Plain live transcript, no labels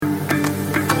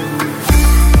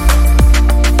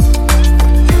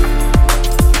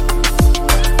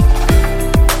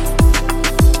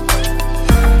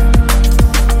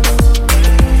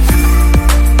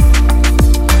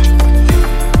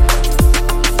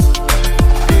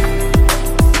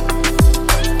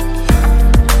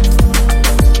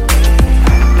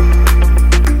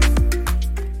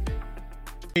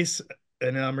Ace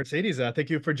and Mercedes, thank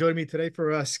you for joining me today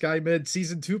for SkyMed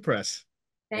Season 2 press.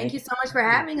 Thank Thank you you. so much for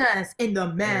having us in the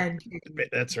Uh, man cave.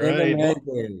 that's In the right. Well,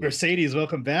 mountain. Mercedes,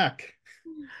 welcome back.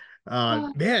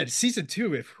 Oh, Man, Season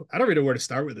 2, I don't really know where to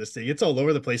start with this thing. It's all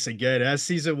over the place again. As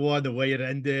Season 1, the way it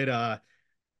ended, I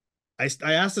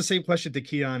asked the same question to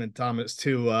Keon and Thomas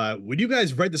too. When you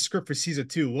guys read the script for Season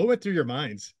 2, what went through your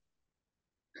minds?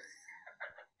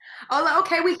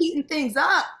 okay, we heating things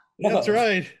up. That's No.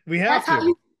 right. We have That's how to.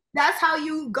 you that's how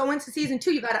you go into season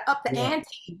two. You gotta up the Yeah, ante,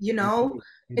 you do.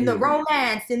 You in the do.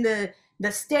 romance, in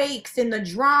the stakes, in the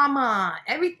drama.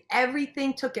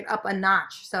 Everything took it up a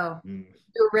notch. So Mm.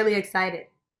 we were really excited.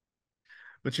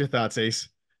 What's your thoughts, Ace?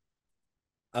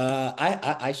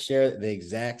 I share the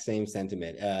exact same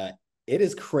sentiment. It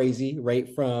is crazy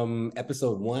right from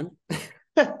episode one.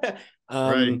 Right.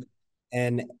 um,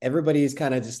 and everybody's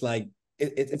kind of just like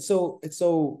it's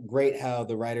so great how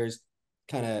the writers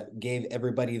kind of gave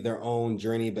everybody their own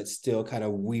journey, but still kind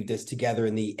of weaved this together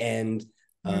in the end.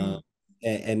 Mm. Um,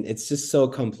 and it's just so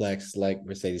complex, like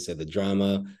Mercedes said, the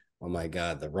drama. Oh my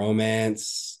God, the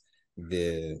romance,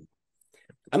 the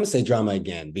I'm gonna say drama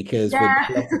again because with Yeah.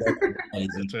 That's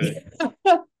crazy.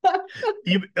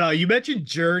 right. You mentioned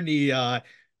journey.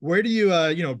 Where do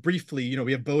you briefly,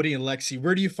 we have Bodhi and Lexi.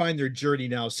 Where do you find their journey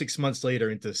now, 6 months later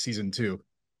into season two?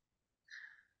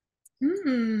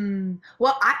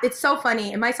 Well, it's so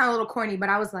funny. It might sound a little corny, but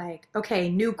I was like, okay,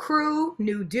 new crew,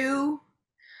 new do.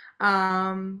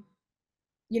 Um,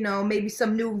 maybe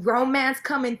some new romance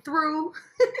coming through.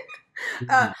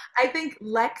 uh, I think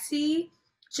Lexi,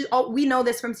 we know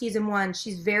this from season one.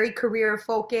 She's very career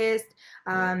focused.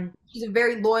 Yeah. She's a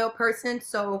very loyal person.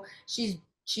 So she's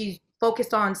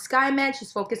focused on SkyMed.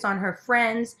 She's focused on her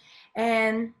friends,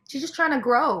 and she's just trying to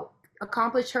grow,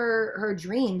 accomplish her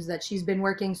dreams that she's been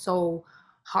working so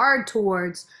hard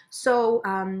towards. So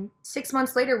 6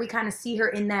 months later, we kind of see her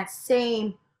in that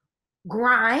same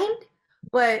grind,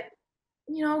 but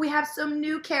we have some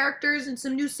new characters and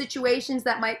some new situations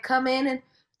that might come in and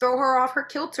throw her off her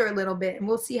kilter a little bit, and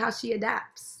we'll see how she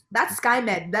adapts. That's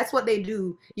SkyMed. That's what they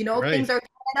do. Right. Things are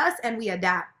thrown at us and we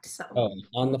adapt. So, Oh,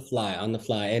 on the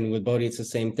fly. And with Bodhi, it's the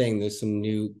same thing. There's some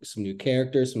new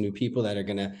characters, some new people that are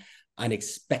gonna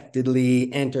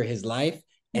unexpectedly enter his life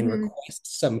and mhm.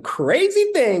 request some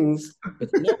crazy things. But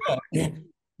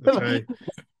That's right.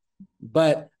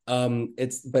 but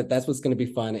that's what's gonna be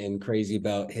fun and crazy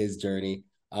about his journey.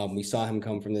 We saw him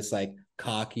come from this like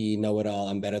cocky, know-it-all,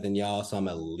 I'm better than y'all, so I'm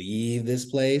gonna leave this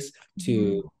place Mhm.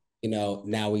 to,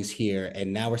 now he's here.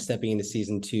 And now we're stepping into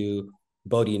season two.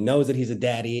 Bodhi knows that he's a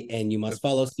daddy, and you must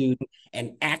follow suit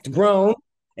and act grown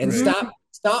and Right.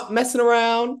 stop messing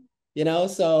around.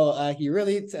 So he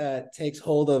really takes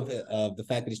hold of the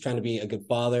fact that he's trying to be a good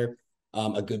father,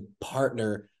 a good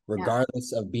partner, Yeah.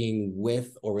 regardless of being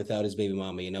with or without his baby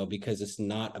mama. Because it's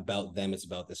not about them; it's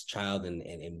about this child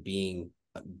and being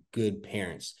good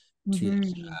parents to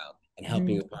this Mhm. child and helping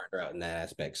Mhm. your partner out in that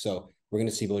aspect. So we're going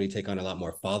to see Bodhi take on a lot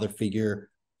more father figure,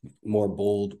 more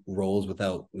bold roles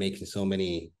without making so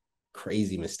many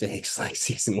crazy mistakes like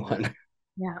season one.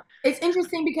 Yeah. It's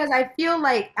interesting because I feel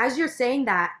like as you're saying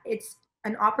that, it's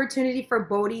an opportunity for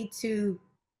Bodhi to,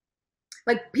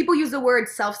 like, people use the word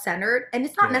self-centered, and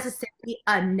it's not Yeah. necessarily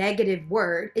a negative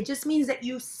word. It just means that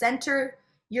you center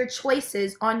your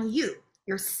choices on you.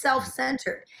 You're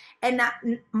self-centered. And that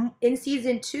in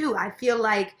season two, I feel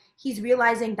like he's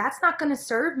realizing that's not going to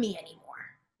serve me anymore.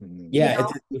 Yeah,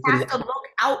 He it's has an to look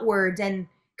outwards and yeah,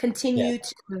 continue to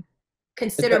it's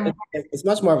consider but more. it's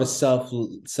much more of a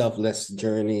selfless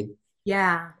journey,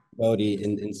 Yeah. Bodhi,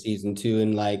 in season two.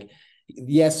 And like,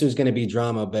 yes, there's going to be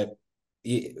drama, but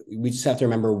we just have to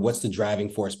remember what's the driving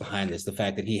force behind this. The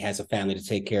fact that he has a family to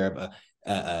take care of,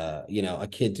 a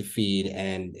kid to feed.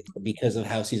 And because of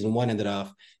how season one ended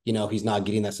off, he's not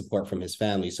getting that support from his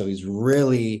family. So he's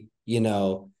really,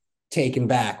 taken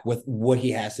back with what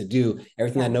he has to do.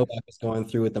 Everything that Yeah. Novak is going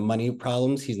through with the money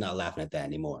problems, he's not laughing at that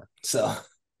anymore. So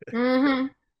Hmm.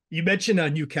 You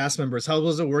mentioned new cast members. How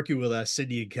was it working with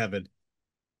Sydney and Kevin?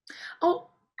 Oh,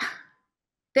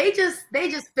 they just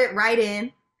fit right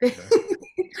in. Yeah.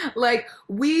 Like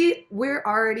we're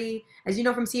already, as you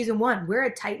know from season one, we're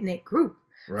a tight knit group.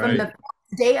 From the Right.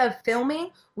 first day of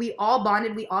filming, we all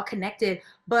bonded, we all connected,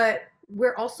 but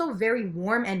we're also very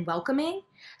warm and welcoming.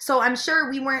 So I'm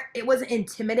sure it wasn't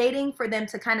intimidating for them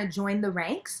to kind of join the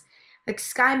ranks. Like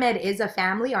SkyMed is a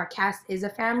family, our cast is a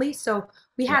family. So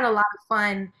we yeah, had a lot of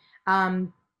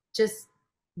fun, just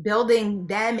building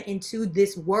them into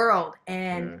this world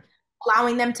and Yeah.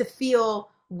 allowing them to feel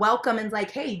welcome and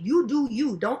like, hey, you do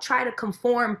you. Don't try to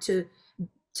conform to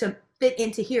fit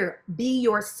into here. Be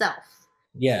yourself.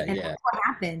 Yeah, And yeah. that's what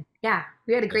happened. Yeah,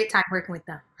 we had a great time working with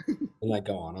them. And like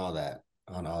go on all that.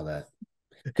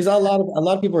 Because a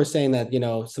lot of people are saying that,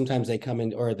 sometimes they come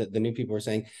in, or the new people are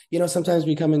saying, sometimes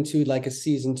we come into like a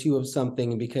season two of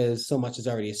something because so much is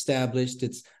already established.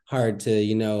 It's hard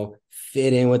to,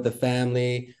 fit in with the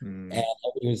family. And Mm.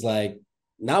 he was like,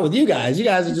 not with you guys. You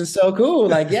guys are just so cool.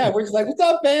 Like, yeah, we're just like, what's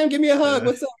up, fam? Give me a hug. Yeah,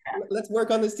 What's up? Let's work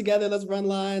on this together. Let's run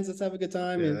lines. Let's have a good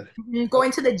time. And yeah.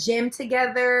 Going to the gym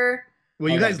together.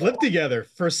 Well, oh you my guys God. lived together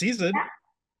first season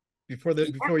Yeah,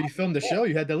 before you filmed the show.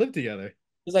 You had to live together.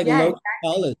 It's like yeah, low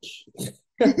college.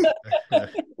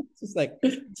 Just like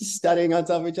just studying on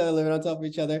top of each other, living on top of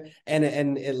each other, and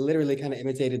it literally kind of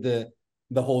imitated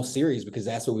the whole series because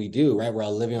that's what we do, right? We're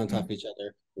all living on top of each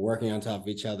other, working on top of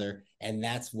each other, and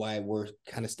that's why we're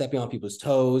kind of stepping on people's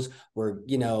toes. We're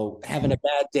having a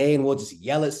bad day, and we'll just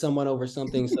yell at someone over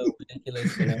something so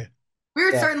ridiculous. we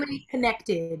were So certainly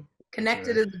connected.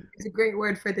 Connected Uh, is a great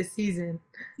word for this season.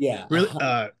 yeah, really,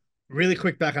 really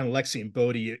quick back on Lexi and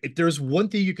Bodhi. If there's one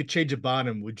thing you could change about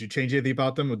them, would you change anything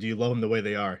about them, or do you love them the way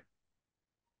they are?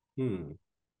 hmm.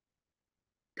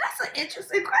 That's an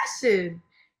interesting question.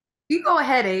 You go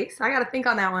ahead, Ace. I got to think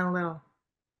on that one a little.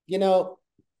 You know,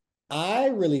 I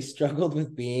really struggled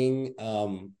with being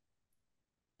uh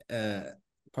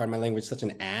pardon my language, such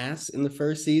an ass in the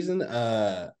first season.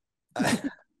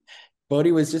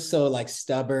 Bodhi was just so like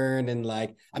stubborn and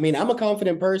like, I mean, I'm a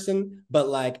confident person, but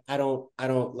like I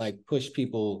don't like push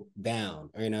people down,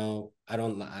 or I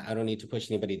don't need to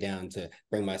push anybody down to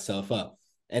bring myself up.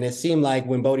 And it seemed like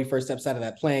when Bodhi first steps out of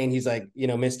that plane, he's like,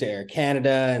 Mr. Air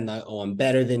Canada, and like, oh, I'm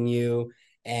better than you.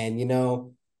 And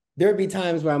there would be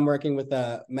times where I'm working with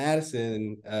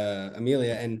Madison,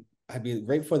 Amelia, and I'd be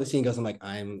right before the scene goes, I'm like,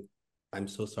 I'm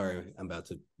so sorry I'm about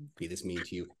to be this mean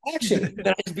to you. Action.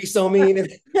 Then I just be so mean.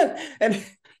 And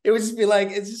it would just be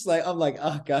like, it's just like, I'm like,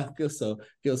 oh God, I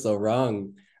feel so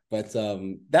wrong. But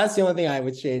that's the only thing I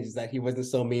would change, is that he wasn't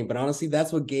so mean. But honestly,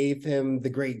 that's what gave him the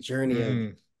great journey of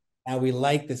Mm, how we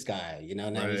like this guy. Now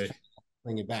he's right. trying to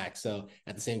bring it back. So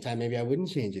at the same time, maybe I wouldn't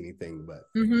change anything, but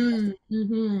Mm-hmm.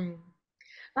 Mm-hmm.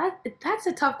 That's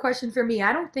a tough question for me.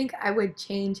 I don't think I would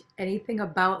change anything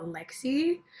about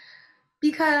Lexi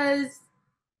because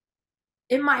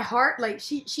in my heart, like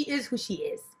she is who she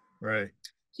is. Right.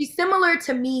 She's similar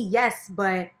to me, yes,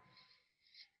 but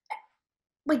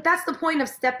like that's the point of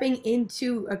stepping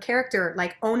into a character,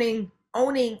 like owning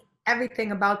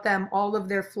everything about them, all of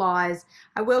their flaws.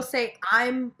 I will say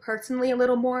I'm personally a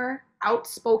little more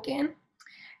outspoken,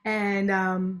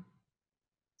 and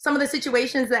some of the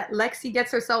situations that Lexi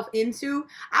gets herself into,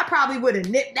 I probably would have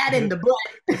nipped that in the butt.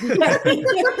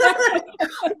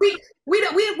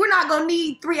 We're not gonna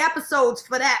need 3 episodes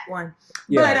for that one,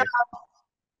 but yeah.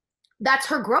 that's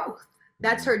her growth.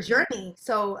 That's Mm, her journey.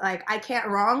 So like I can't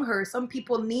wrong her. Some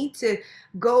people need to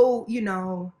go,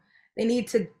 they need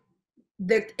to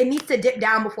it needs to dip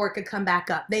down before it could come back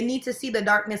up. They need to see the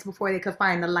darkness before they could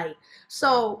find the light. right.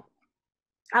 So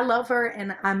I love her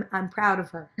and I'm proud of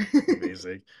her.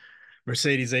 Amazing.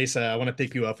 Mercedes Ace, I want to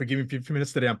thank you for giving me a few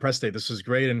minutes today on press day. This was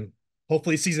great, and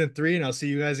hopefully season three, and I'll see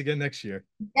you guys again next year.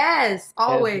 Yes, Yeah.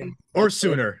 always. Or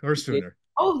sooner, or sooner.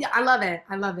 Oh yeah, I love it.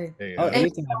 I love it. There you Oh, go.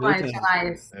 Thank you anytime, so much, anytime.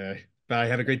 Elias. All right. Bye.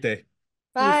 Have a great day. You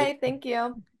Bye. Thank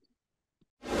you.